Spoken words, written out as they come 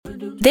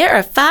There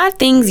are 5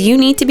 things you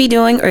need to be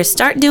doing or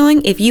start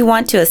doing if you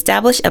want to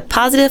establish a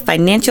positive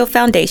financial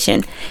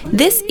foundation.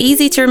 This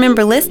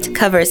easy-to-remember list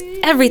covers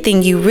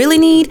everything you really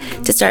need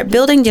to start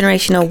building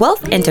generational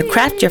wealth and to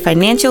craft your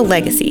financial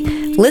legacy.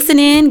 Listen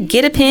in,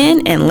 get a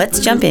pen, and let's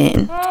jump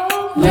in.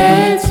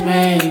 Let's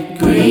make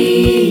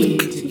green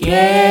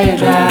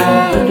together.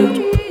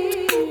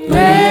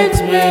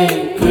 Let's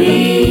make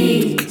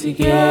green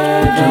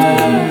together.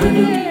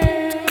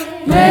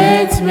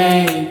 Let's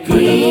make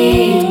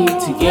green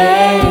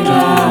together.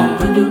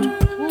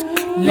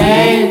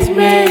 Let's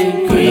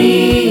make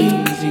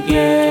green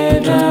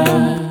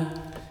together.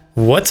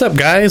 What's up,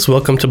 guys?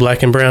 Welcome to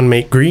Black and Brown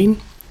Make Green.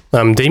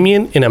 I'm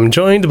Damien, and I'm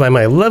joined by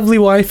my lovely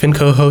wife and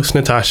co-host,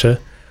 Natasha.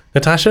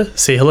 Natasha,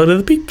 say hello to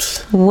the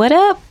peeps. What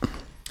up?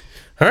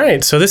 All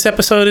right, so this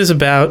episode is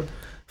about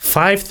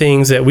 5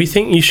 things that we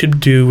think you should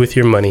do with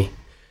your money.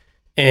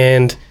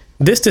 And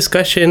this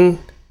discussion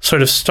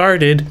sort of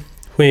started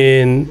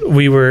when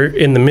we were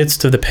in the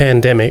midst of the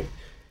pandemic,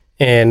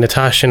 and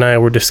Natasha and I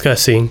were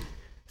discussing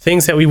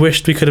things that we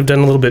wished we could have done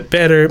a little bit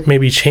better,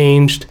 maybe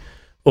changed,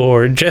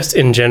 or just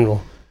in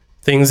general,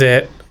 things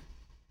that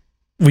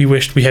we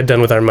wished we had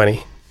done with our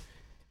money.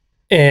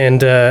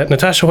 And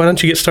Natasha, why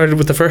don't you get started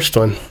with the first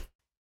one?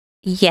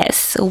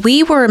 Yes,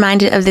 we were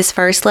reminded of this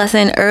first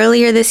lesson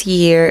earlier this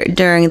year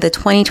during the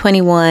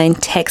 2021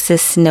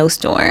 Texas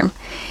snowstorm.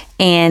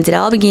 And it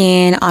all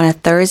began on a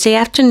Thursday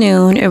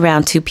afternoon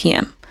around 2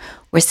 p.m.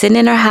 We're sitting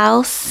in our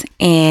house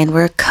and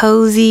we're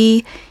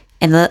cozy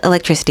and the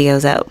electricity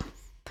goes out.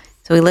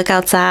 So we look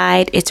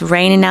outside, it's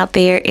raining out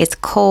there, it's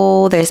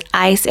cold, there's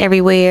ice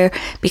everywhere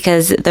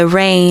because the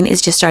rain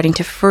is just starting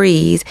to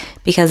freeze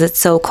because it's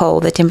so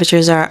cold. The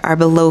temperatures are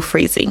below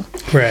freezing.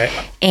 Right.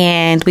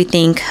 And we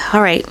think,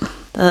 all right,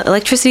 the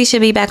electricity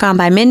should be back on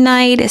by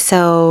midnight,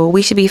 so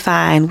we should be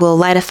fine. We'll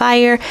light a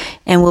fire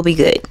and we'll be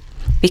good.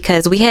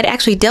 Because we had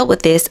actually dealt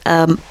with this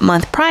a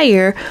month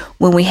prior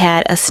when we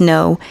had a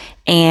snow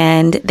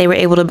and they were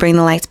able to bring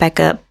the lights back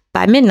up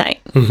by midnight.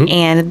 Mm-hmm.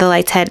 And the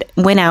lights had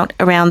went out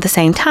around the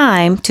same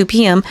time, 2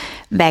 p.m.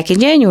 back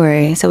in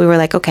January. So we were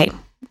like, okay,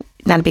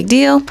 not a big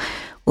deal.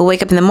 We'll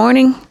wake up in the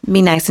morning,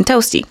 be nice and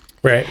toasty.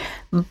 Right.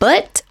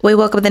 But we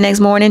woke up the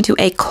next morning to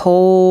a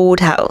cold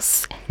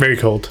house. Very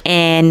cold.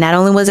 And not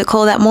only was it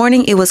cold that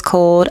morning, it was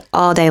cold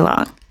all day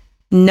long.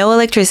 No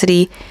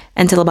electricity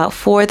until about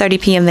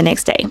 4:30 p.m. the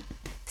next day.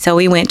 So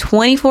we went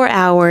 24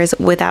 hours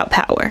without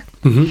power.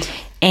 Mm-hmm.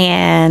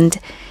 And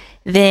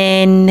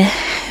then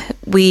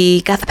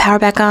we got the power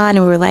back on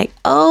and we were like,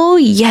 oh,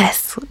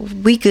 yes,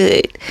 we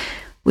good.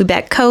 We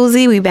back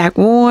cozy, we back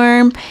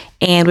warm,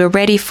 and we're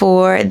ready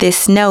for this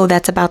snow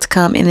that's about to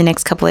come in the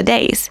next couple of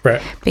days.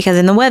 Right. Because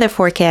in the weather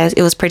forecast,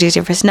 it was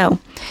predicted for snow.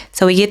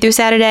 So we get through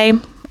Saturday,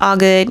 all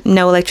good,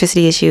 no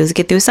electricity issues.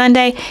 Get through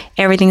Sunday,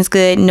 everything's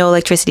good, no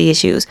electricity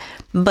issues.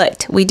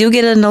 But we do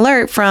get an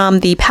alert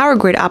from the power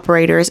grid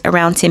operators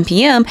around 10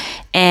 p.m.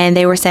 and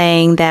they were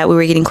saying that we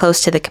were getting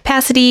close to the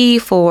capacity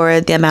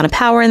for the amount of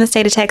power in the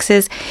state of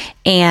Texas.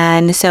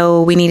 And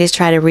so we needed to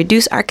try to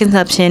reduce our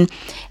consumption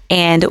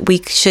and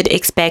we should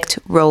expect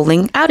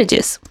rolling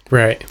outages.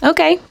 Right.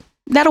 Okay,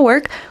 that'll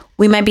work.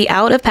 We might be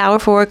out of power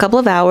for a couple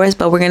of hours,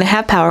 but we're going to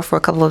have power for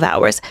a couple of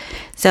hours.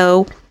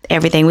 So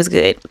everything was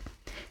good.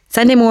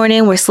 Sunday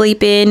morning, we're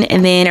sleeping,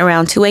 and then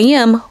around 2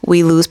 a.m.,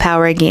 we lose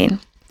power again.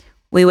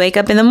 We wake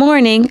up in the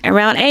morning,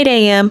 around 8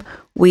 a.m.,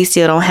 we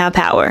still don't have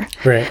power.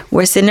 Right.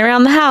 We're sitting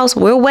around the house,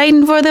 we're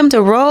waiting for them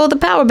to roll the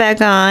power back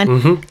on.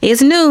 Mm-hmm.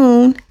 It's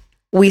noon,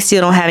 we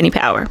still don't have any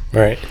power.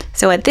 Right.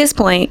 So at this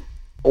point,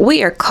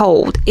 we are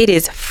cold. It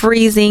is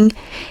freezing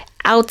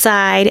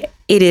outside.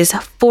 It is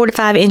 4 to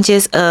 5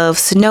 inches of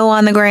snow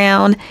on the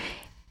ground,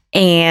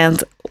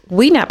 and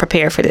we're not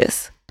prepared for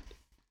this.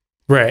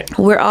 Right.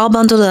 We're all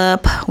bundled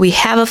up. We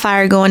have a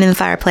fire going in the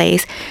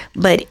fireplace,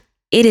 but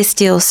it is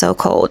still so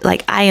cold.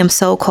 Like, I am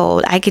so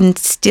cold. I can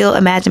still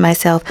imagine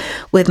myself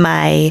with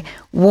my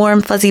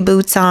warm, fuzzy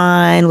boots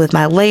on, with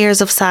my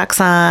layers of socks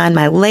on,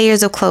 my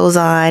layers of clothes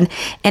on,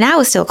 and I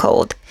was still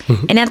cold.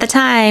 Mm-hmm. And at the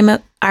time,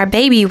 our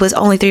baby was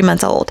only 3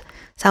 months old.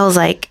 So I was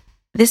like,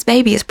 this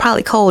baby is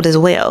probably cold as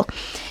well.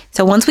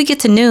 So once we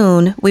get to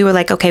noon, we were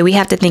like, okay, we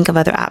have to think of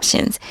other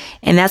options.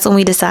 And that's when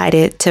we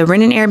decided to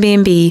rent an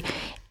Airbnb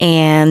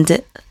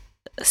and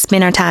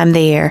spend our time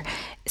there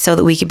so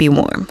that we could be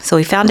warm. So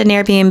we found an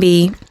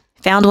Airbnb,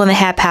 found one that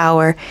had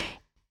power,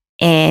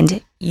 and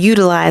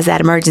utilized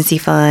that emergency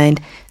fund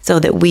so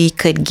that we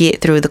could get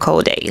through the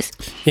cold days.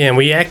 Yeah, and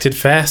we acted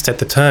fast at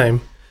the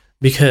time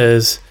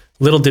because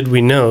little did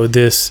we know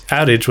this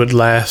outage would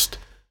last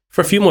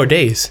for a few more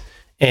days.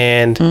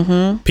 And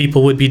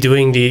people would be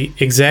doing the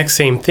exact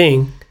same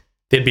thing.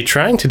 They'd be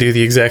trying to do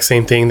the exact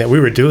same thing that we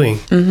were doing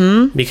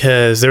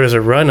because there was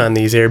a run on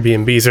these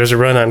Airbnbs. There's a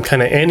run on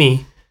kind of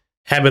any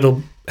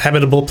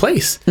habitable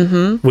place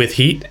with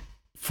heat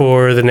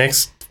for the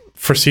next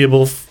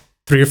foreseeable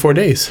 3 or 4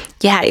 days.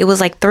 Yeah, it was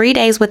like 3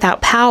 days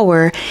without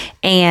power.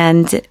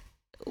 And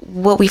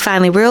what we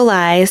finally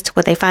realized,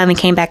 what they finally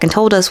came back and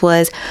told us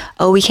was,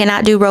 oh, we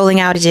cannot do rolling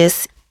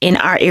outages in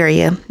our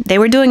area. They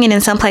were doing it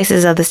in some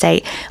places of the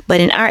state,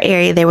 but in our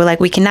area, they were like,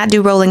 we cannot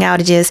do rolling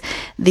outages.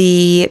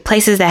 The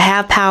places that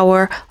have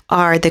power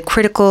are the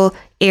critical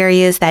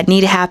areas that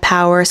need to have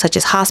power, such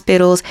as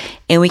hospitals,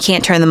 and we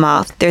can't turn them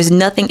off. There's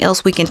nothing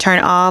else we can turn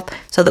off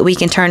so that we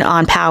can turn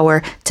on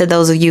power to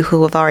those of you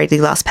who have already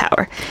lost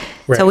power.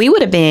 Right. So we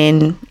would have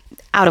been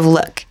out of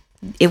luck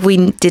if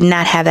we did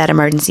not have that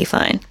emergency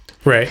fund.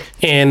 Right.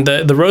 And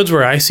the roads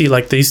where I see,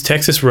 like, these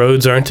Texas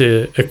roads aren't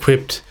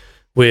equipped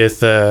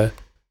with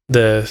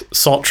the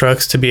salt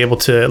trucks to be able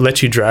to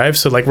let you drive.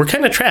 So, like, we're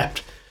kind of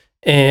trapped.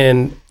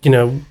 And, you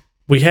know,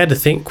 we had to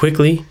think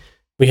quickly.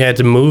 We had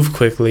to move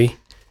quickly.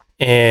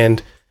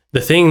 And the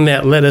thing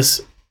that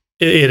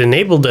it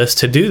enabled us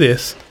to do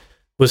this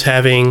was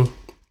having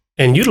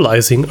and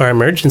utilizing our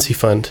emergency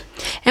fund.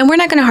 And we're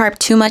not going to harp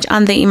too much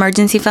on the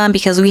emergency fund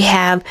because we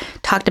have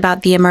talked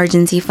about the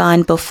emergency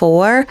fund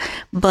before,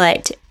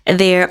 but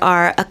there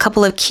are a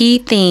couple of key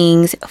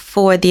things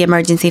for the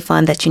emergency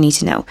fund that you need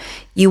to know.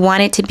 You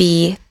want it to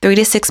be 3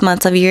 to 6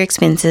 months of your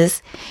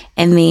expenses,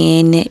 and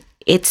then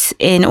it's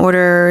in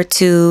order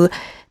to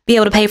be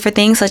able to pay for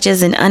things such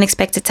as an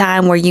unexpected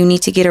time where you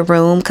need to get a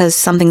room because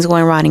something's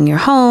going wrong in your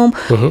home,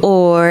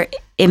 or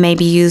it may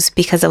be used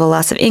because of a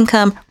loss of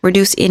income,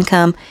 reduced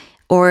income,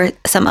 or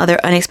some other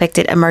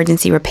unexpected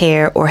emergency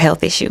repair or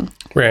health issue.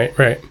 Right,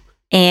 right.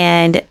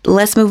 And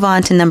let's move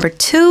on to number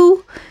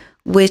 2,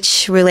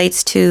 which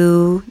relates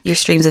to your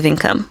streams of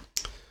income.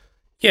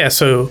 Yeah,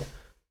 so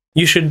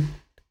you should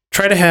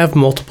try to have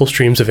multiple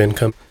streams of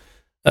income.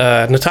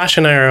 Natasha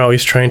and I are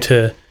always trying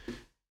to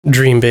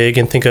dream big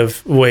and think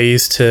of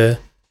ways to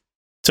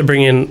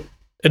bring in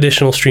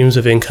additional streams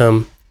of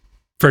income.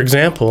 For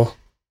example,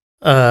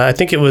 I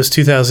think it was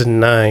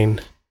 2009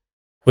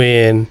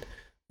 when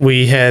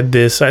we had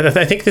this.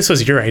 I think this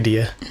was your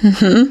idea.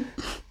 Mm-hmm.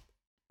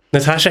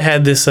 Natasha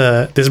had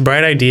this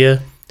bright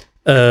idea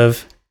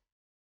of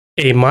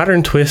a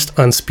modern twist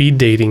on speed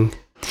dating.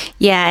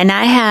 Yeah, and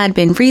I had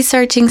been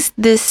researching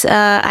this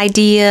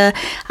idea.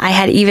 I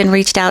had even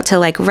reached out to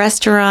like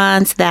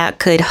restaurants that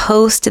could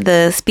host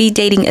the speed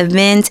dating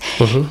event,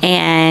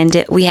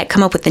 and we had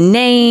come up with a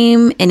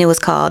name, and it was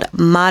called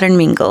Modern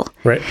Mingle.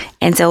 Right.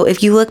 And so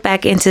if you look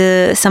back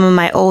into some of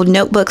my old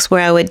notebooks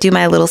where I would do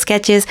my little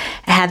sketches,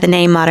 I had the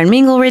name Modern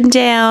Mingle written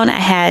down. I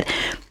had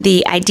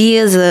the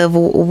ideas of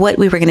what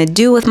we were going to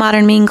do with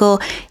Modern Mingle.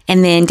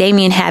 And then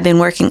Damien had been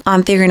working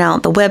on figuring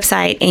out the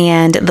website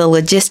and the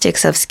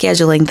logistics of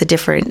scheduling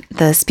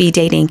the speed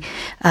dating,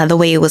 the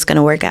way it was going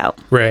to work out.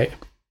 Right.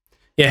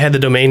 Yeah, I had the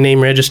domain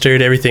name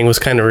registered. Everything was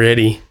kind of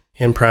ready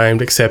and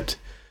primed, except,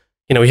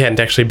 we hadn't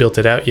actually built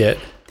it out yet.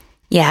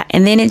 Yeah.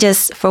 And then it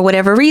just, for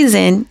whatever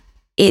reason,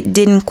 it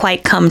didn't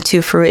quite come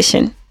to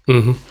fruition.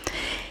 Mm-hmm.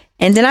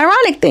 And an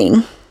ironic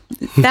thing,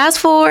 fast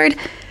forward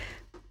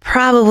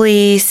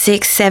probably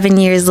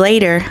 6-7 years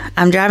later,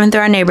 I'm driving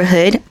through our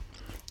neighborhood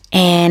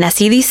and I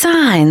see these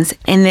signs,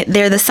 and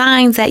they're the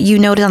signs that you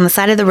notice on the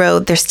side of the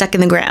road. They're stuck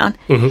in the ground.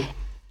 Mm-hmm.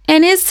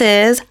 And it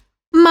says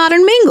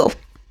Modern Mingle,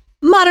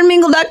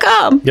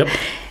 modernmingle.com. Yep.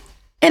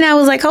 And I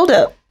was like, hold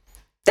up,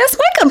 that's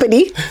my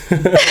company.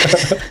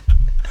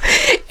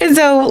 And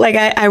so like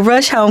I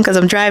rush home because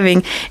I'm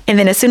driving. And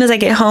then as soon as I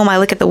get home, I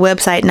look at the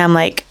website and I'm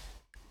like,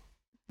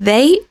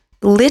 they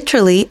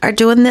literally are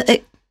doing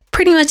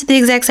pretty much the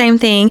exact same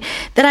thing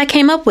that I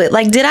came up with.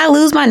 Like, did I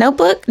lose my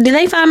notebook? Did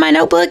they find my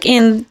notebook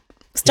and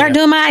start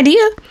doing my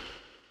idea?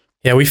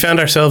 Yeah, we found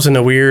ourselves in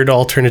a weird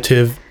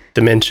alternative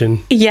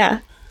dimension. Yeah.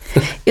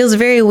 It was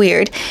very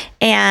weird.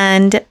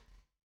 And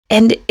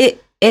it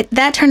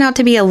that turned out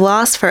to be a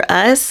loss for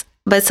us,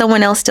 but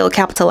someone else still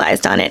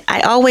capitalized on it.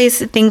 I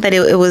always think that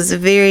it was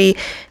very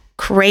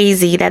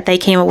crazy that they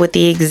came up with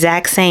the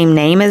exact same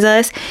name as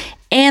us,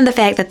 and the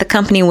fact that the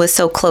company was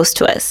so close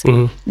to us,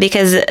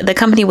 because the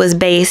company was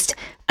based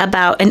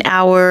about an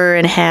hour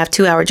and a half,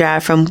 2-hour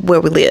drive from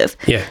where we live.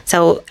 Yeah.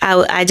 So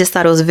I just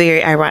thought it was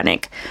very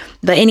ironic.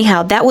 But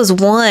anyhow, that was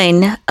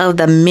one of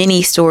the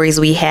many stories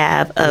we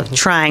have of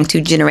trying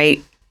to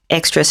generate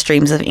extra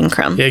streams of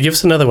income. Yeah, give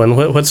us another one.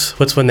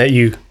 What's one that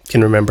you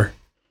can remember?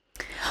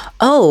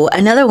 Oh,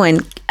 another one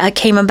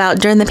came about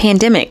during the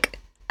pandemic.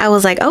 I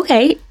was like,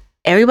 okay,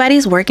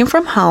 everybody's working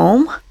from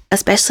home,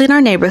 especially in our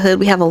neighborhood.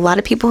 We have a lot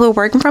of people who are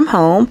working from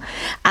home.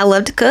 I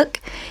love to cook.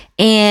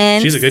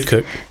 And she's a good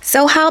cook.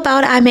 So how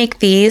about I make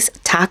these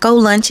taco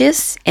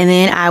lunches, and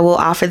then I will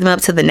offer them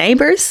up to the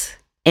neighbors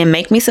and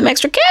make me some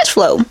extra cash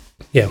flow.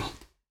 Yeah.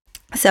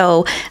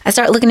 So I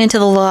start looking into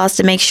the laws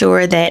to make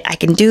sure that I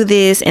can do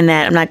this and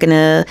that I'm not going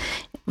to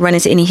run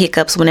into any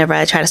hiccups whenever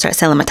I try to start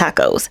selling my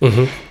tacos.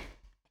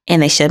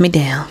 And they shut me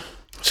down.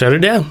 Shut her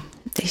down.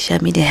 They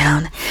shut me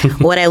down.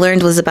 What I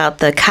learned was about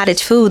the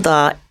cottage food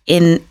law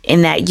in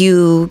that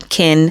you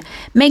can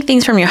make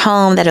things from your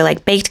home that are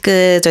like baked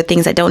goods or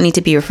things that don't need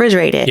to be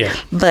refrigerated. Yeah.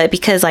 But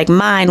because like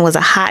mine was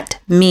a hot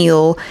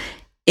meal,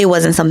 it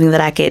wasn't something that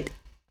I could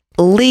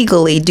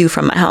legally do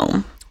from my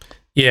home.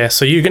 Yeah,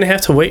 so you're going to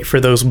have to wait for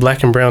those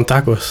black and brown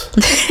tacos.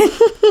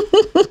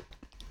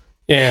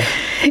 Yeah.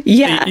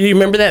 Yeah. You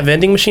remember that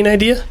vending machine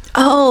idea?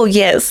 Oh,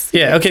 yes.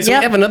 Yeah. Okay. So Yep.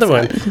 we have another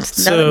one.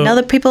 So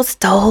Another people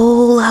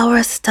stole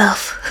our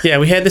stuff. yeah,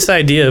 we had this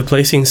idea of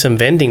placing some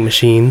vending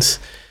machines.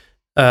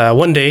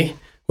 One day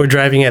we're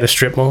driving at a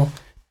strip mall,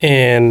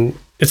 and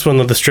it's one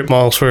of the strip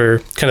malls where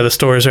kind of the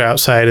stores are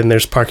outside and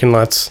there's parking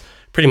lots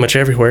pretty much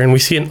everywhere. And we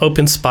see an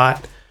open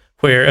spot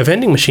where a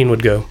vending machine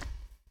would go.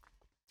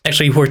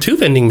 Actually, where 2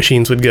 vending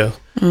machines would go.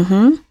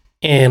 Mm-hmm.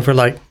 And we're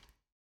like,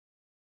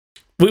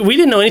 we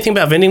didn't know anything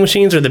about vending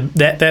machines or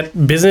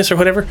that business or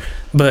whatever,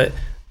 but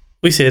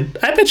we said,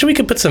 I bet you we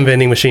could put some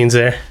vending machines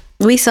there.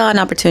 We saw an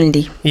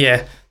opportunity.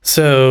 Yeah.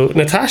 So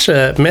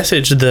Natasha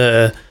messaged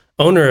the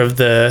owner of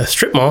the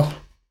strip mall,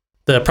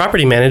 the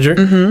property manager,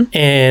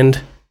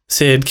 and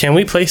said, can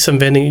we place some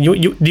vending?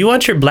 Do you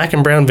want your black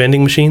and brown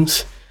vending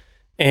machines?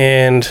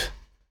 And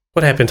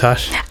what happened,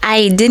 Tosh?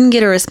 I didn't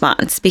get a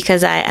response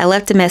because I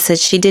left a message.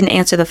 She didn't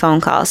answer the phone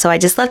call. So I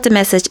just left a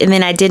message and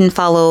then I didn't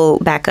follow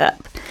back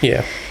up.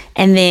 Yeah.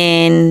 And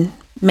then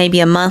maybe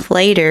a month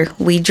later,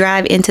 we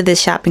drive into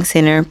this shopping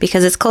center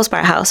because it's close by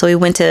our house. So we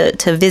went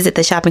to visit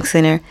the shopping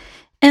center.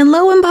 And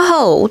lo and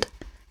behold,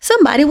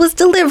 somebody was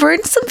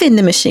delivering some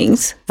vending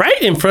machines.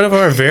 Right in front of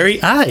our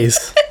very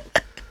eyes.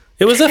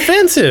 It was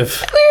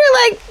offensive. We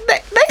were like,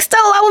 they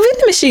stole our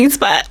vending machine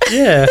spot.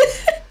 Yeah.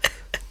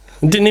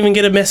 Didn't even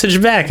get a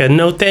message back, a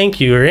no thank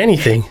you or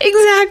anything.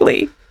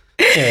 Exactly.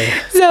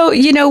 Yeah. So,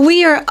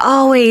 we are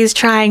always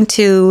trying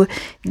to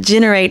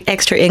generate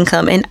extra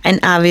income. And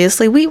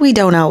obviously, we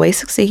don't always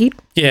succeed.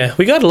 Yeah,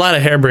 we got a lot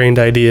of harebrained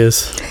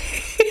ideas.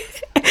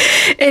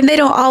 And they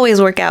don't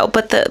always work out.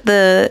 But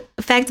the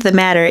fact of the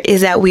matter is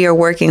that we are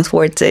working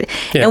towards it.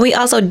 Yeah. And we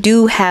also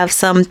do have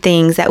some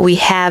things that we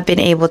have been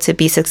able to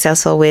be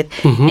successful with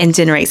and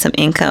generate some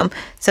income.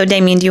 So,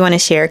 Damien, do you want to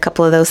share a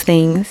couple of those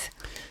things?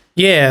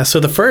 Yeah, so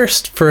the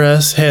first for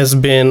us has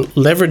been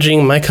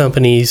leveraging my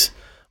company's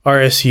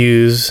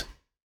RSUs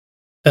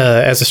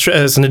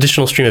as an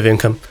additional stream of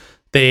income.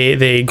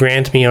 They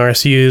grant me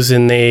RSUs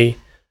and they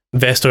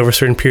vest over a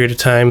certain period of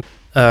time.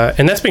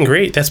 And that's been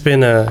great. That's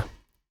been a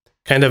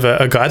kind of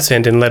a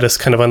godsend and let us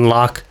kind of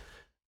unlock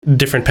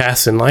different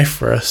paths in life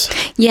for us.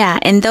 Yeah,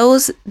 and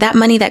that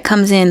money that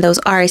comes in, those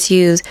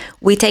RSUs,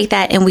 we take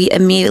that and we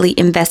immediately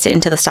invest it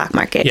into the stock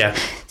market. Yeah.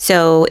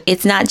 So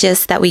it's not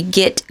just that we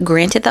get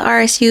granted the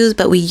RSUs,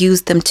 but we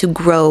use them to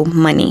grow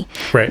money.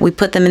 Right. We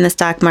put them in the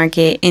stock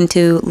market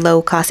into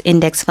low-cost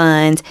index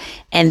funds,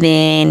 and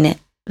then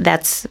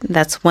that's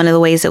one of the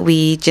ways that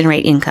we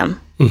generate income.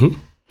 Mm-hmm.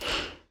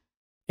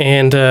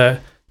 And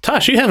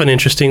Tosh, you have an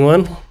interesting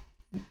one.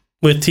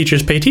 With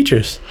Teachers Pay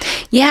Teachers.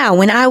 Yeah,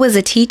 when I was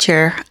a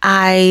teacher,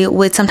 I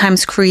would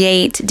sometimes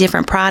create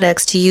different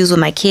products to use with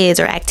my kids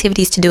or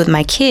activities to do with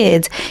my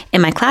kids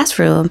in my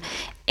classroom.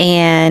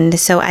 And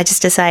so I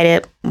just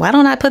decided, why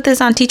don't I put this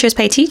on Teachers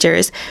Pay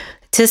Teachers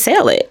to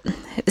sell it?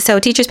 So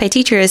Teachers Pay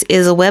Teachers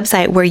is a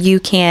website where you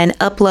can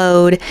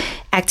upload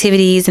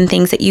activities and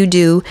things that you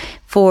do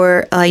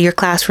for your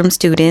classroom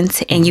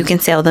students, and you can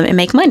sell them and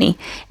make money.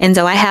 And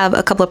so I have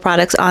a couple of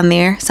products on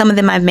there. Some of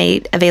them I've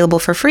made available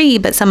for free,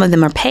 but some of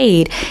them are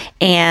paid.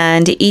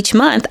 And each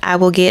month I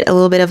will get a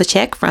little bit of a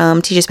check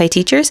from Teachers Pay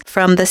Teachers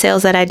from the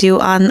sales that I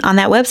do on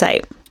that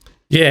website.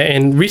 Yeah,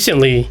 and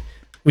recently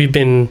we've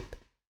been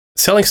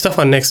selling stuff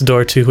on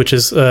Nextdoor too, which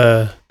is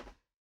a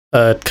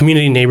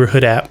community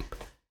neighborhood app.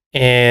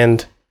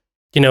 And,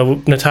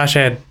 Natasha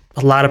had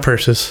a lot of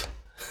purses.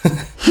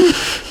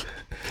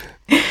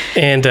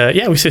 And,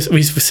 we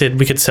said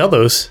we could sell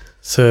those.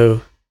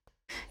 So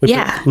we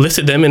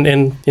listed them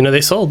and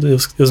they sold.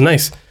 It was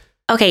nice.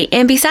 Okay.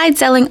 And besides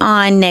selling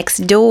on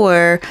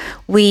Nextdoor,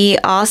 we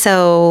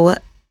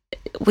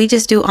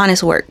just do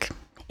honest work.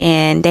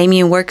 And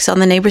Damien works on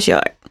the neighbor's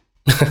yard.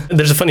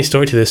 There's a funny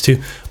story to this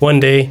too. One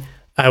day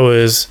I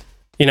was,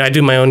 I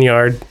do my own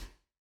yard,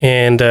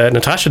 and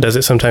Natasha does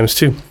it sometimes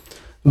too.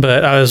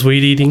 But I was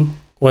weed eating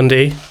one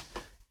day,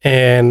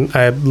 and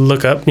I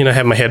look up, I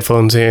have my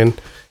headphones in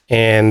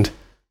and,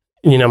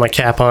 my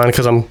cap on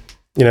because I'm,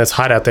 it's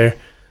hot out there.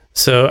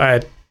 So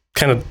I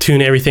kind of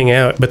tune everything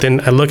out. But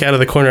then I look out of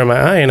the corner of my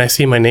eye and I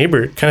see my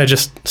neighbor kind of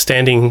just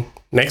standing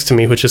next to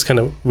me, which is kind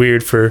of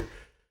weird for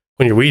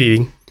when you're weed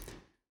eating.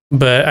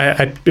 But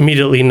I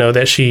immediately know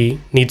that she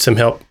needs some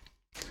help.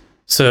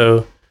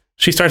 So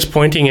she starts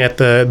pointing at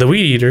the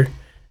weed eater,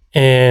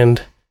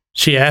 and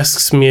she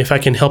asks me if I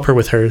can help her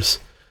with hers.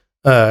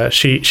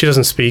 She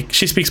doesn't speak.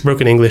 She speaks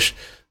broken English.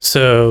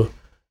 So,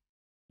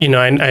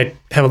 I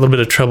have a little bit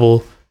of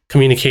trouble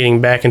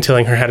communicating back and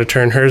telling her how to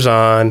turn hers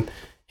on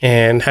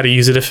and how to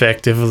use it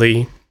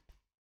effectively.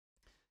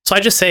 So I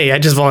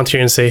just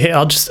volunteer and say, hey,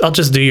 I'll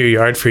just do your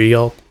yard for you.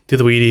 I'll do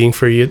the weed eating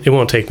for you. It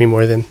won't take me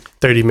more than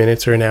 30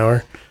 minutes or an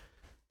hour.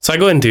 So I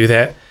go ahead and do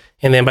that.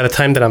 And then by the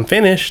time that I'm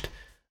finished,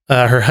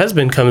 her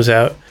husband comes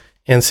out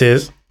and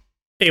says,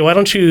 hey, why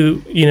don't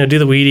you, do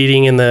the weed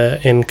eating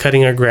and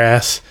cutting our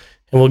grass,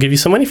 and we'll give you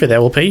some money for that.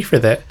 We'll pay you for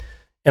that.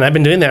 And I've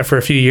been doing that for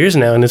a few years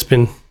now, and it's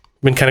been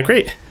kind of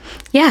great.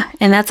 Yeah,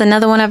 and that's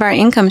another one of our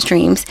income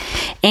streams.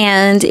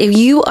 And if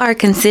you are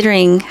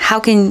considering how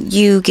can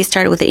you get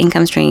started with the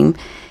income stream,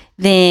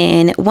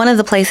 then one of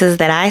the places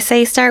that I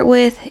say start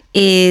with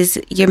is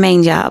your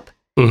main job.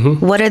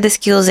 What are the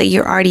skills that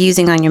you're already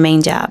using on your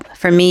main job?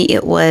 For me,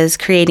 it was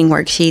creating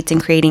worksheets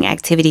and creating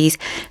activities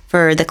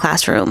for the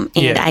classroom.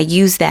 And I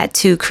use that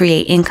to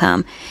create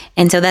income.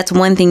 And so that's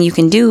one thing you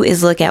can do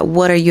is look at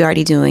what are you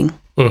already doing.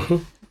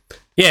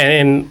 Yeah,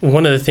 and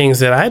one of the things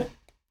that I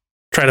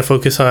try to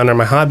focus on are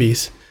my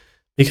hobbies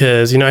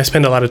because, I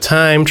spend a lot of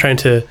time trying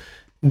to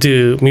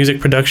do music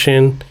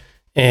production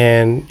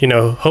and,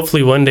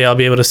 hopefully one day I'll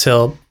be able to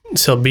sell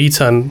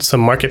beats on some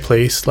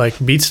marketplace like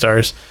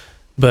BeatStars,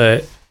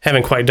 but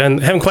haven't quite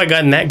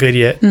gotten that good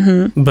yet.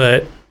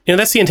 But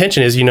that's the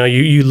intention is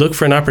you look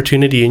for an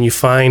opportunity and you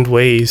find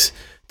ways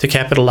to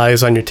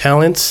capitalize on your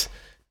talents,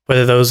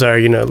 whether those are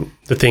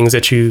the things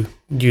that you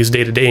use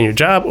day to day in your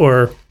job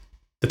or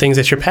the things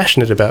that you're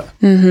passionate about.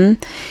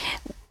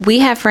 We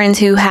have friends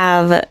who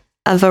have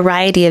a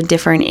variety of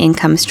different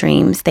income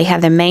streams. They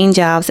have their main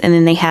jobs and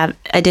then they have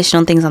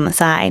additional things on the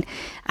side.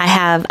 I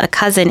have a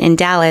cousin in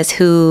Dallas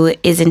who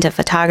is into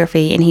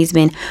photography and he's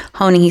been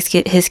honing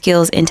his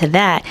skills into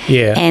that.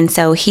 Yeah. And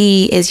so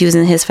he is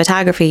using his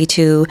photography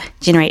to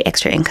generate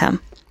extra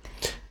income.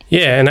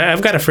 Yeah, and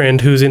I've got a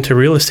friend who's into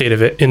real estate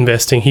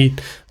investing. He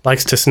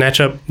likes to snatch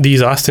up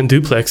these Austin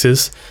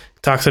duplexes,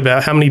 talks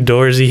about how many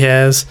doors he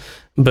has,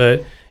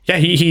 but yeah,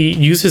 he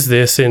uses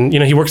this and,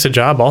 he works a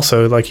job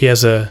also, like he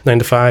has a 9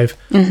 to 5,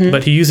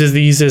 but he uses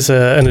these as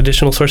an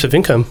additional source of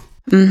income.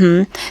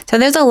 So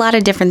there's a lot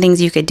of different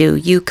things you could do.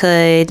 You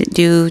could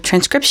do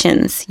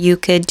transcriptions. You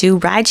could do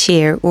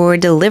rideshare or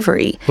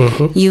delivery.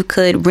 You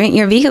could rent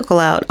your vehicle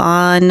out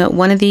on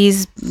one of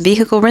these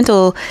vehicle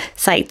rental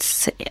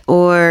sites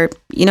or,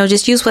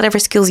 just use whatever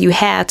skills you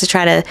have to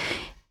try to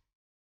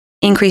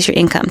increase your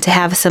income, to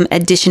have some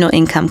additional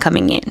income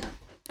coming in.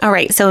 All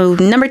right. So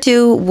number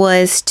 2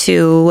 was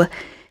to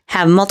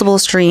have multiple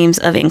streams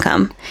of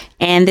income.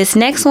 And this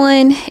next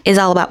one is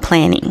all about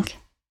planning.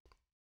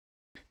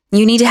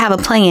 You need to have a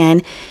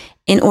plan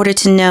in order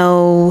to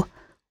know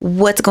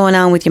what's going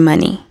on with your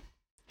money.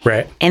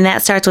 Right. And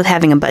that starts with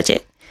having a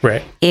budget.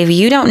 Right. If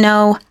you don't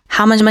know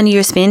how much money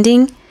you're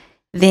spending,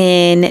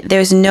 then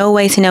there's no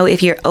way to know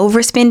if you're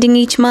overspending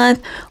each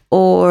month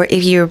or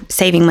if you're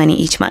saving money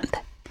each month.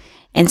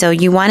 And so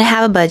you want to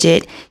have a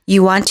budget.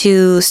 You want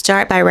to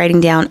start by writing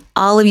down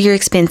all of your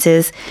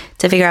expenses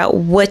to figure out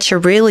what you're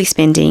really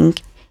spending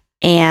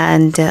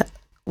and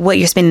what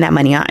you're spending that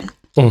money on.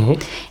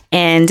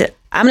 And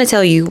I'm going to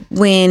tell you,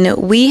 when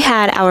we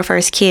had our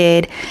first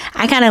kid,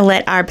 I kind of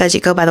let our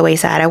budget go by the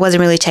wayside. I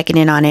wasn't really checking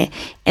in on it.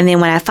 And then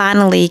when I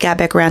finally got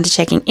back around to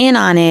checking in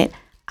on it,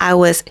 I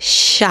was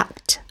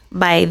shocked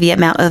by the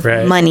amount of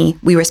money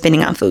we were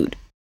spending on food.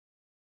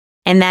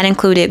 And that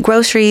included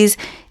groceries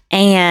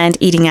and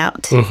eating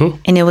out.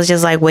 And it was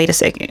just like, wait a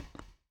second.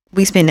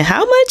 We spending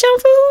how much on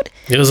food?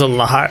 It was a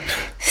lot.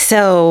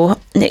 So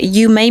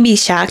you may be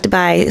shocked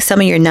by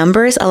some of your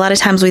numbers. A lot of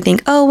times we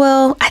think, oh,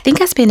 well, I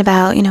think I spend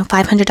about,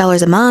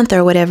 $500 a month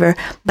or whatever.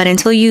 But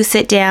until you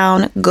sit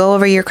down, go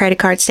over your credit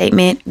card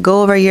statement,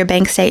 go over your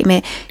bank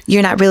statement,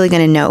 you're not really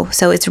going to know.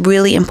 So it's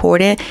really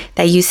important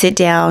that you sit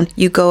down,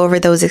 you go over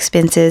those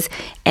expenses,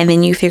 and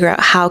then you figure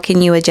out how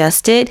can you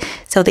adjust it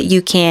so that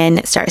you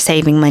can start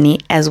saving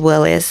money as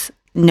well as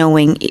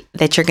knowing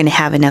that you're going to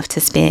have enough to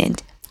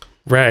spend.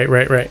 Right.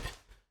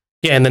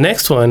 Yeah, and the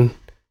next one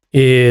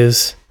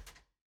is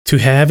to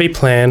have a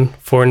plan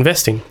for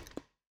investing.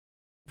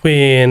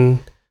 When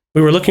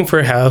we were looking for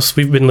a house,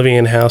 we've been living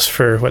in a house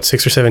for,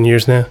 6 or 7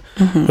 years now.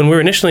 When we were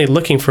initially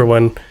looking for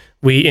one,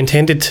 we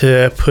intended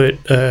to put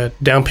a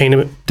down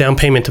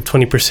payment of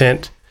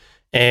 20%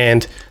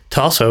 and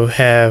to also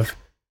have,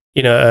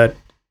 a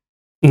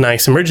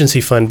nice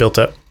emergency fund built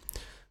up.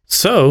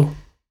 So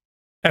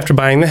after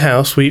buying the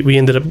house, we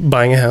ended up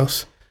buying a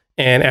house.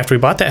 And after we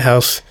bought that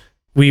house,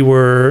 we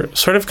were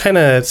sort of kind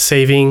of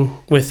saving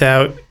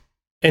without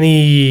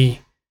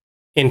any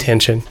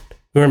intention.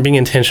 We weren't being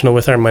intentional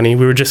with our money.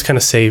 We were just kind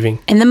of saving.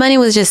 And the money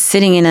was just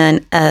sitting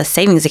in a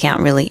savings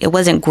account, really. It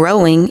wasn't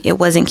growing. It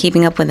wasn't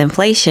keeping up with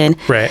inflation.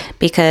 Right.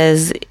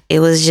 Because it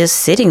was just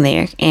sitting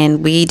there.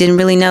 And we didn't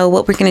really know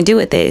what we're going to do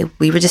with it.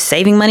 We were just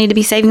saving money to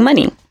be saving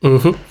money.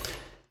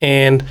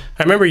 And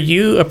I remember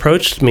you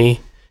approached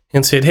me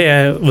and said, hey,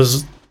 I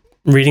was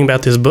reading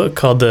about this book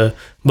called The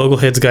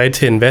Boglehead's Guide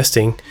to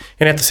Investing.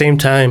 And at the same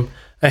time,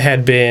 I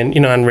had been,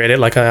 on Reddit,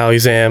 like I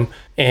always am,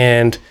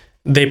 and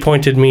they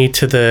pointed me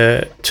to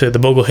the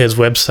Bogleheads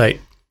website.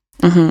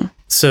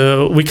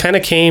 So we kind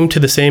of came to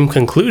the same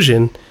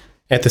conclusion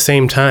at the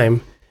same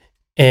time.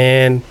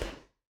 And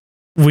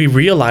we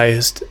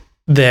realized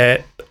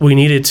that we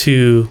needed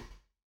to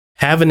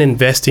have an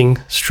investing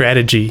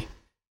strategy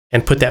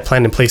and put that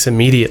plan in place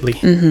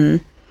immediately.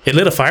 It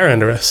lit a fire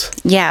under us.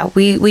 Yeah,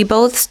 we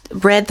both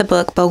read the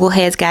book,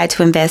 Boglehead's Guide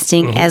to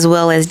Investing, as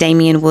well as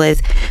Damien was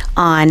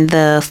on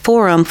the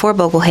forum for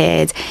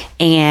Bogleheads,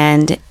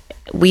 and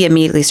we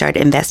immediately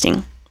started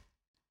investing.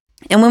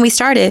 And when we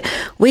started,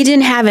 we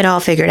didn't have it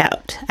all figured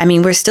out. I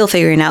mean, we're still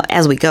figuring out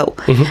as we go,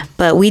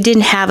 but we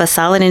didn't have a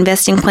solid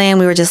investing plan.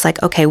 We were just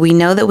like, okay, we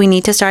know that we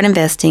need to start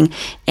investing,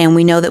 and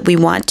we know that we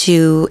want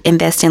to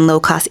invest in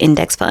low-cost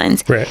index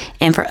funds. Right.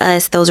 And for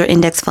us, those are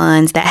index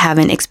funds that have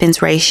an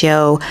expense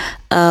ratio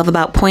of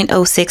about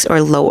 0.06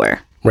 or lower.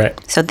 Right.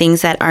 So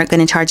things that aren't going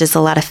to charge us a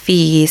lot of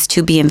fees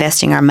to be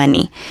investing our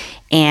money.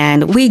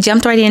 And we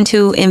jumped right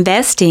into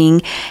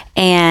investing,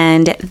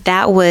 and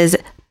that was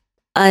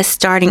us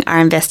starting our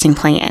investing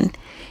plan.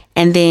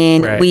 And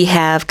then we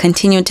have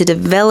continued to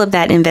develop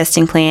that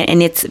investing plan,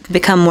 and it's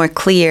become more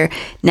clear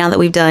now that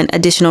we've done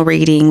additional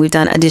reading, we've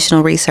done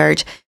additional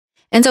research.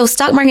 And so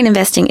stock market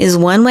investing is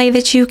one way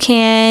that you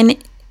can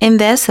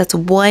invest. That's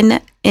one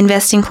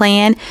investing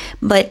plan,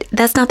 but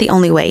that's not the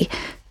only way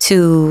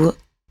to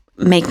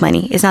make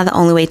money. It's not the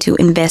only way to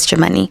invest your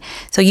money.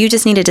 So you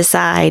just need to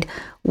decide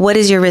what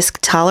is your risk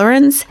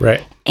tolerance,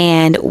 right,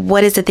 and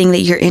what is the thing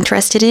that you're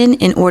interested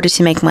in order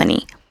to make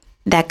money.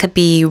 That could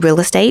be real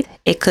estate.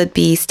 It could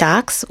be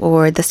stocks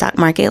or the stock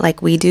market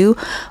like we do,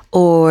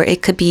 or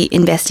it could be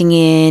investing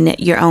in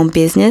your own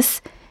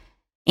business.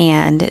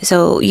 And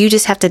so you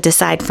just have to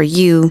decide for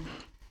you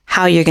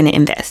how you're going to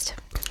invest.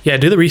 Yeah,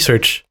 do the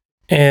research.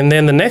 And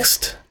then the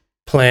next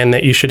plan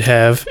that you should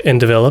have and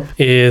develop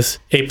is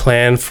a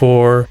plan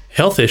for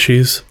health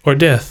issues or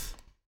death.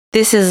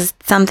 This is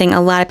something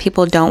a lot of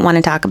people don't want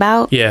to talk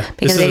about. Yeah,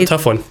 this is a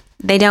tough one.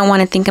 They don't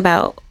want to think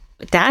about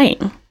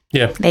dying.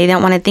 Yeah. They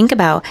don't want to think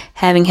about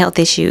having health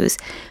issues.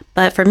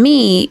 But for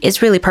me,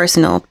 it's really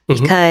personal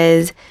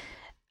because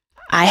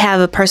I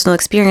have a personal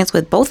experience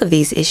with both of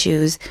these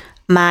issues.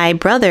 My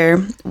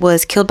brother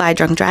was killed by a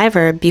drunk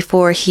driver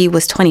before he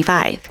was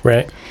 25.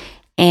 Right.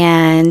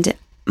 And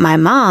my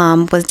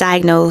mom was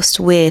diagnosed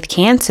with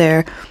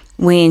cancer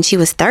when she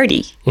was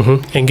 30.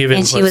 And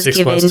given, she was 6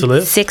 given months to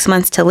live? 6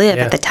 months to live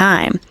at the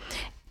time.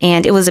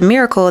 And it was a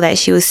miracle that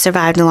she was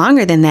survived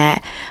longer than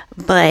that.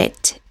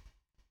 But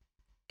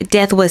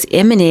death was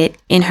imminent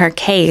in her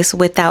case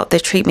without the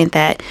treatment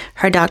that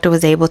her doctor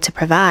was able to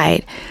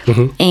provide.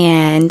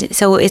 And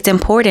so it's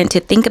important to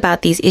think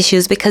about these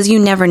issues because you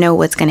never know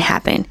what's going to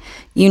happen.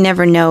 You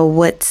never know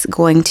what's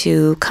going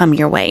to come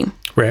your way.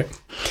 Right.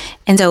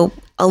 And so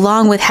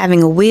along with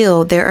having a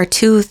will, there are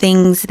two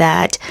things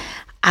that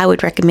I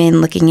would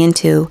recommend looking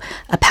into: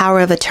 a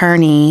power of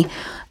attorney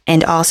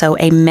and also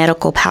a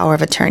medical power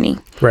of attorney.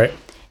 Right.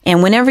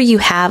 And whenever you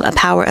have a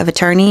power of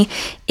attorney,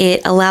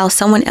 it allows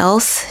someone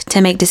else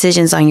to make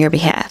decisions on your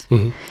behalf.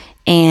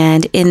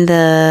 And in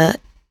the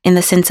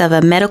sense of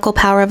a medical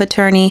power of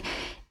attorney,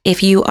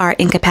 if you are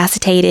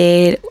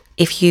incapacitated,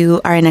 if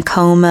you are in a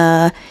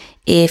coma,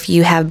 if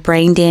you have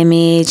brain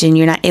damage and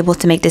you're not able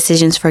to make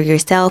decisions for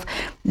yourself,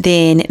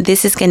 then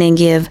this is going to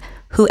give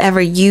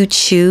whoever you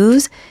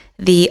choose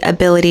the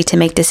ability to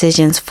make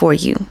decisions for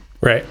you.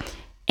 Right.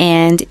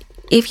 And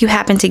if you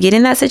happen to get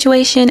in that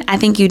situation, I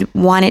think you'd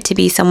want it to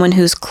be someone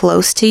who's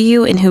close to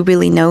you and who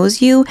really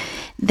knows you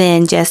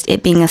than just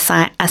it being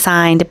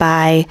assigned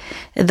by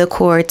the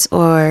courts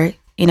or,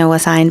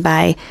 assigned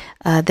by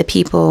the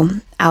people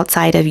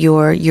outside of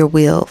your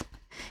will.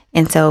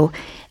 And so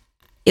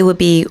it would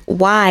be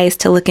wise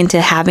to look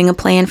into having a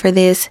plan for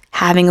this,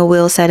 having a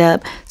will set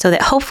up so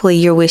that hopefully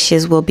your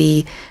wishes will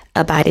be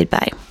abided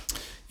by.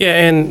 Yeah,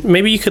 and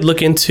maybe you could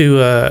look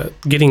into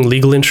getting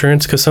legal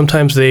insurance because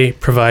sometimes they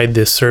provide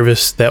this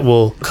service that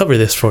will cover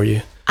this for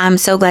you. I'm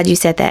so glad you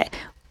said that.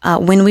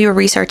 When we were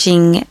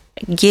researching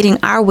getting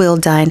our will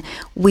done,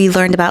 we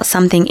learned about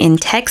something in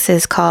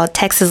Texas called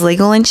Texas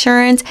Legal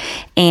Insurance.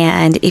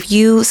 And if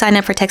you sign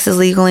up for Texas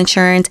Legal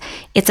Insurance,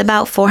 it's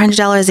about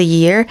 $400 a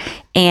year.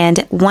 And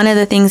one of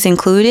the things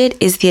included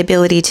is the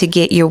ability to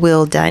get your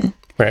will done.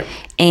 Right.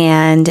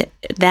 And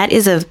that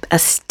is a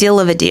steal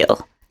of a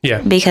deal. Yeah.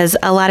 Because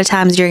a lot of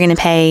times you're going to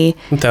pay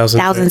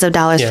thousands of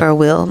dollars for a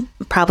will,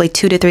 probably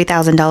 $2,000 to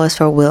 $3,000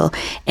 for a will.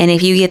 And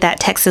if you get that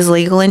Texas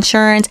legal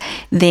insurance,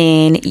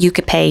 then you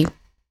could pay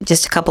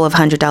just a couple of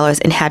 $100s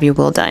and have your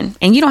will done.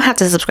 And you don't have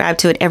to subscribe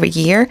to it every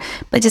year,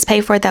 but just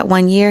pay for it that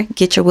 1 year,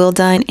 get your will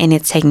done, and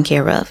it's taken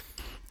care of.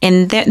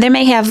 And there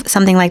may have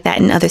something like that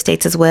in other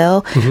states as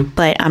well,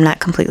 but I'm not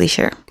completely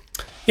sure.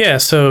 Yeah,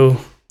 so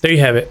there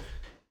you have it.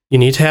 You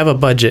need to have a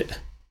budget.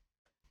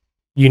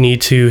 You need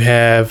to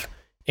have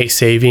a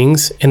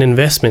savings and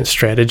investment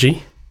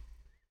strategy.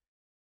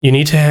 You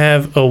need to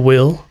have a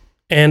will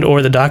and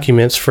or the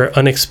documents for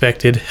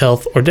unexpected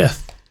health or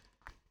death.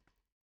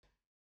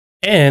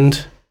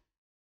 And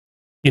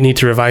you need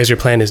to revise your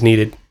plan as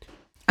needed.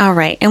 All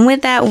right. And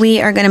with that,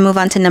 we are going to move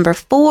on to number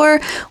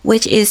 4,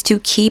 which is to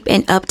keep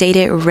an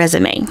updated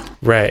resume.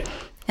 Right.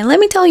 And let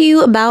me tell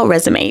you about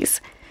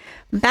resumes.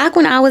 Back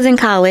when I was in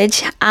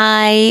college,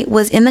 I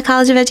was in the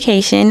College of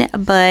Education,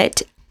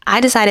 but I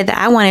decided that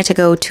I wanted to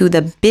go to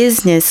the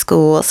business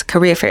school's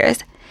career fairs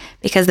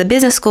because the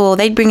business school,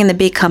 they'd bring in the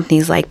big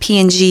companies like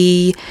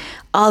P&G,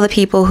 all the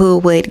people who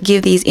would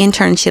give these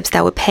internships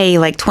that would pay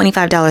like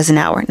 $25 an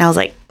hour. And I was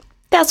like,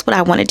 that's what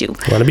I want to do.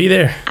 Want to be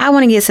there. I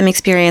want to get some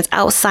experience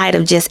outside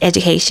of just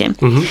education.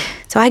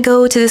 So I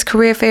go to this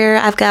career fair.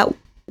 I've got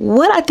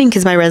what I think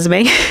is my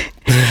resume.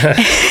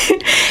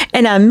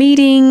 And I'm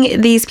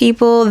meeting these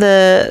people,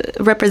 the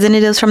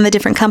representatives from the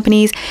different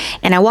companies.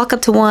 And I walk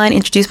up to one,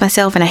 introduce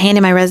myself, and I hand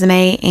him my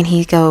resume. And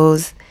he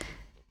goes,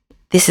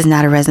 "This is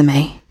not a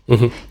resume.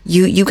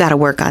 You got to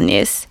work on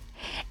this."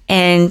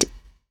 And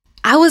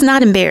I was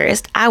not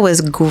embarrassed. I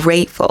was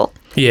grateful.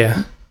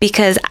 Yeah.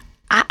 Because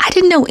I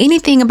didn't know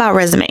anything about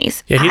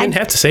resumes. Yeah, he didn't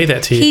have to say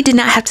that to you. He did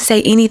not have to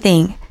say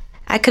anything.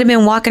 I could have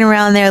been walking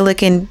around there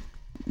looking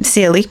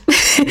silly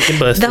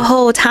the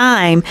whole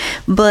time.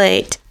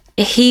 But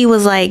he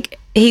was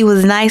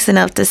nice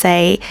enough to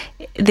say,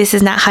 "This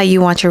is not how you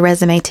want your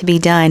resume to be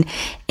done."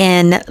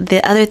 And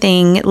the other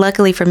thing,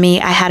 luckily for me,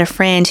 I had a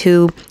friend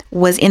who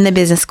was in the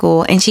business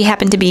school, and she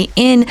happened to be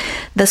in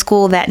the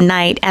school that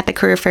night at the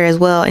career fair as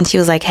well. And she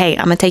was like, "Hey,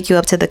 I'm going to take you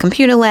up to the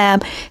computer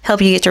lab,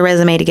 help you get your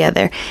resume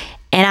together."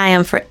 And I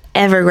am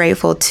forever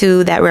grateful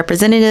to that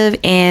representative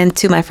and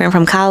to my friend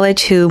from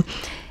college who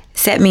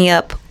set me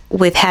up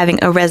with having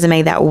a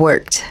resume that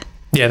worked.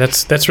 Yeah,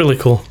 that's really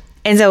cool.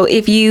 And so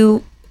if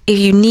you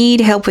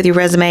need help with your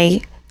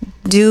resume,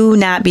 do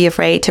not be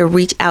afraid to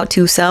reach out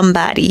to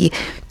somebody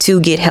to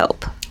get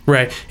help.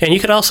 Right. And you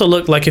could also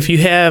look, like if you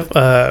have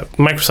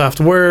Microsoft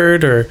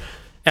Word or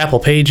Apple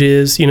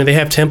Pages, they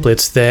have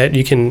templates that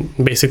you can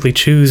basically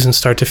choose and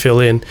start to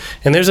fill in.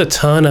 And there's a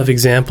ton of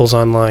examples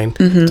online.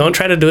 Don't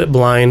try to do it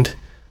blind.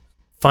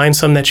 Find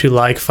some that you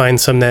like, find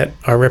some that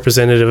are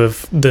representative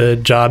of the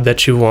job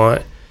that you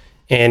want,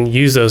 and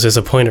use those as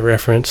a point of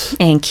reference.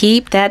 And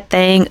keep that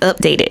thing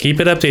updated. Keep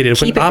it updated.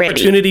 Keep when it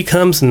opportunity ready.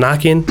 comes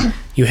knocking,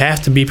 you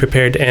have to be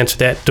prepared to answer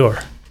that door.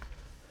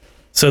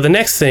 So the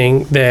next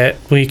thing that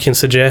we can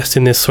suggest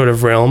in this sort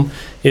of realm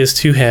is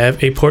to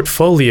have a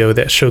portfolio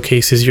that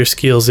showcases your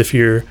skills if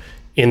you're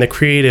in the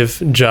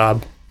creative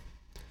job.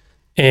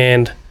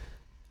 And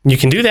you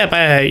can do that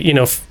by,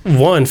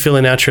 one,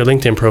 filling out your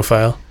LinkedIn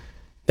profile.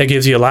 That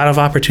gives you a lot of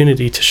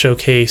opportunity to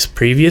showcase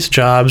previous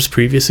jobs,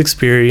 previous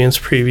experience,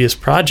 previous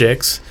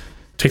projects.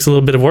 It takes a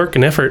little bit of work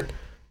and effort,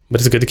 but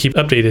it's good to keep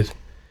updated.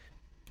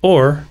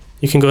 Or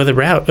you can go the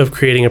route of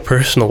creating a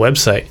personal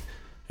website.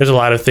 There's a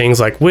lot of things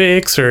like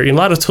Wix or a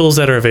lot of tools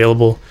that are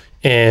available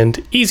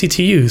and easy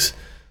to use.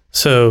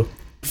 So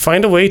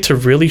find a way to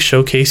really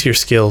showcase your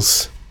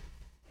skills.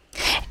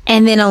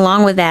 And then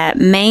along with that,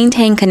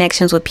 maintain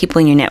connections with people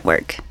in your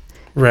network.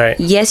 Right.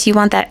 Yes, you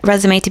want that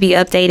resume to be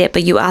updated,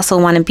 but you also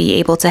want to be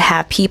able to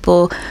have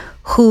people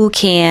who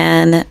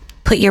can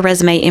put your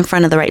resume in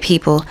front of the right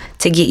people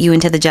to get you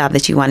into the job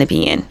that you want to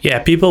be in. Yeah,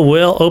 people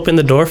will open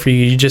the door for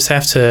you. You just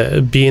have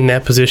to be in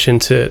that position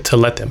to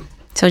let them.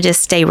 So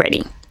just stay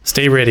ready.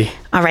 Stay ready.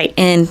 All right.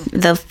 And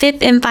the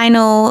fifth and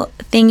final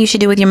thing you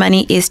should do with your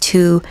money is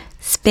to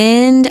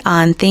spend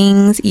on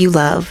things you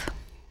love.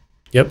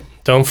 Yep.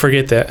 Don't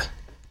forget that.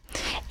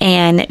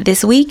 And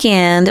this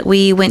weekend,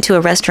 we went to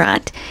a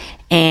restaurant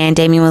and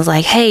Damien was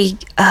like, "Hey,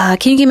 can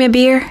you give me a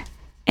beer?"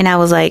 And I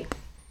was like,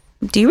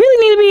 "Do you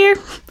really need a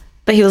beer?"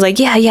 But he was like,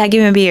 yeah,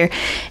 give me a beer.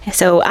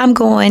 So I'm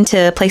going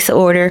to place the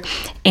order.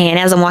 And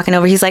as I'm walking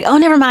over, he's like, "Oh,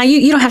 never mind.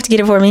 You don't have to get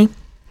it for me."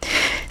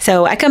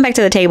 So I come back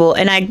to the table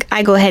and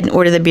I go ahead and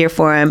order the beer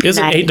for him. It's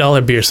an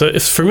 $8 beer. So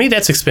for me,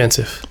 that's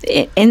expensive.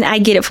 And I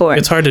get it for him.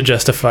 It's hard to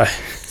justify.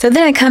 So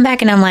then I come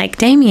back and I'm like,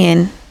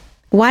 "Damien,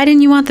 why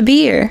didn't you want the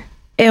beer?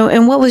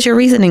 And what was your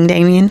reasoning,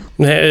 Damien?"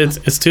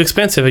 It's too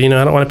expensive. I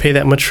don't want to pay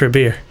that much for a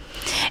beer.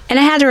 And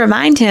I had to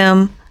remind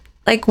him,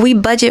 like, we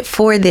budget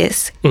for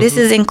this. This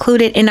is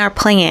included in our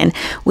plan.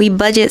 We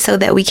budget so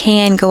that we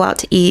can go out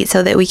to eat,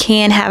 so that we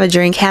can have a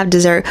drink, have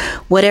dessert,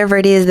 whatever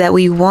it is that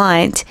we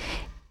want.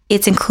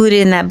 It's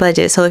included in that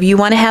budget. So if you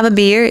want to have a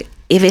beer,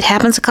 if it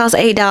happens to cost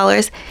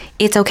 $8,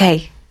 it's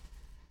okay.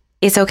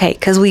 It's okay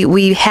because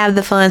we have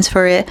the funds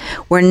for it.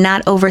 We're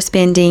not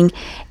overspending,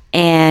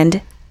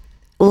 and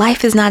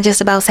life is not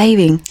just about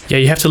saving. Yeah,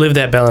 you have to live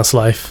that balanced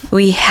life.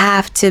 We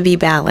have to be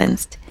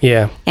balanced.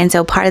 Yeah. And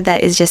so part of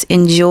that is just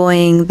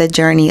enjoying the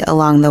journey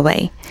along the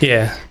way.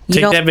 Yeah.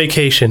 Take that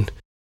vacation.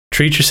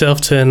 Treat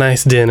yourself to a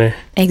nice dinner.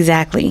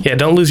 Exactly. Yeah,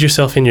 don't lose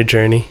yourself in your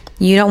journey.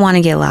 You don't want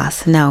to get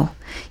lost. No.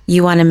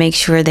 You want to make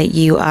sure that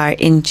you are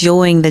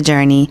enjoying the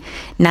journey,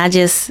 not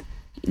just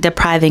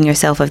depriving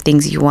yourself of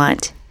things you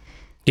want.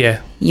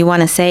 Yeah. You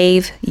want to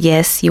save?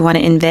 Yes. You want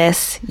to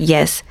invest?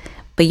 Yes.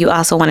 But you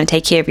also want to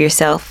take care of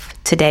yourself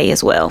today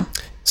as well.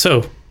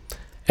 So,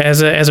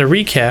 as a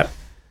recap,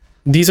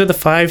 these are the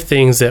 5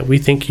 things that we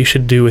think you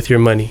should do with your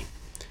money.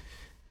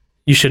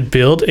 You should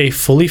build a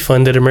fully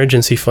funded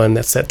emergency fund.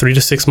 That's at 3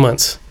 to 6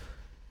 months.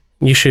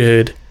 You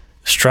should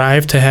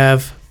strive to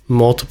have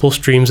multiple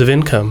streams of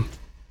income.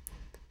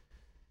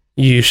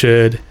 You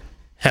should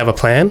have a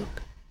plan.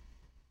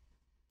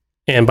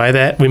 And by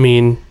that, we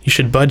mean you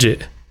should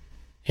budget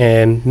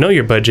and know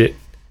your budget.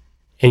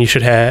 And you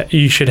should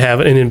have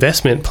an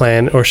investment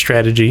plan or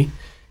strategy.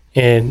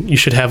 And you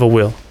should have a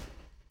will.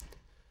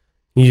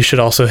 You should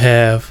also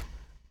have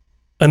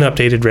an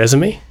updated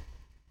resume.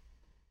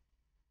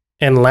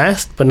 And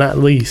last but not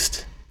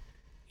least,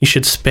 you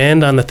should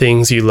spend on the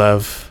things you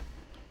love.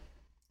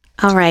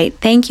 All right.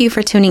 Thank you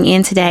for tuning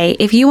in today.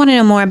 If you want to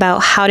know more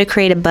about how to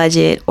create a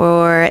budget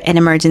or an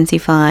emergency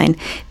fund,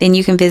 then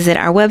you can visit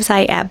our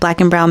website at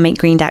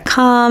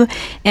blackandbrownmakegreen.com.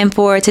 And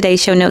for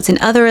today's show notes and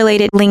other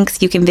related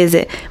links, you can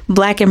visit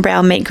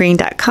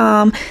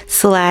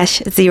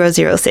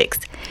blackandbrownmakegreen.com/006.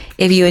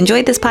 If you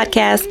enjoyed this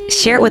podcast,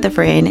 share it with a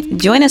friend,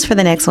 join us for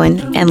the next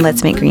one, and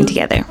let's make green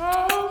together.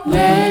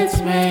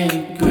 Let's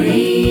make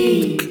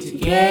green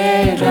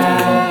together.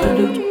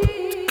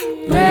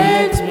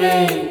 Let's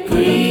make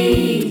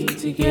green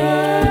together.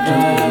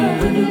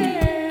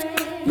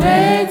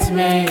 Let's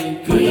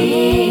make green.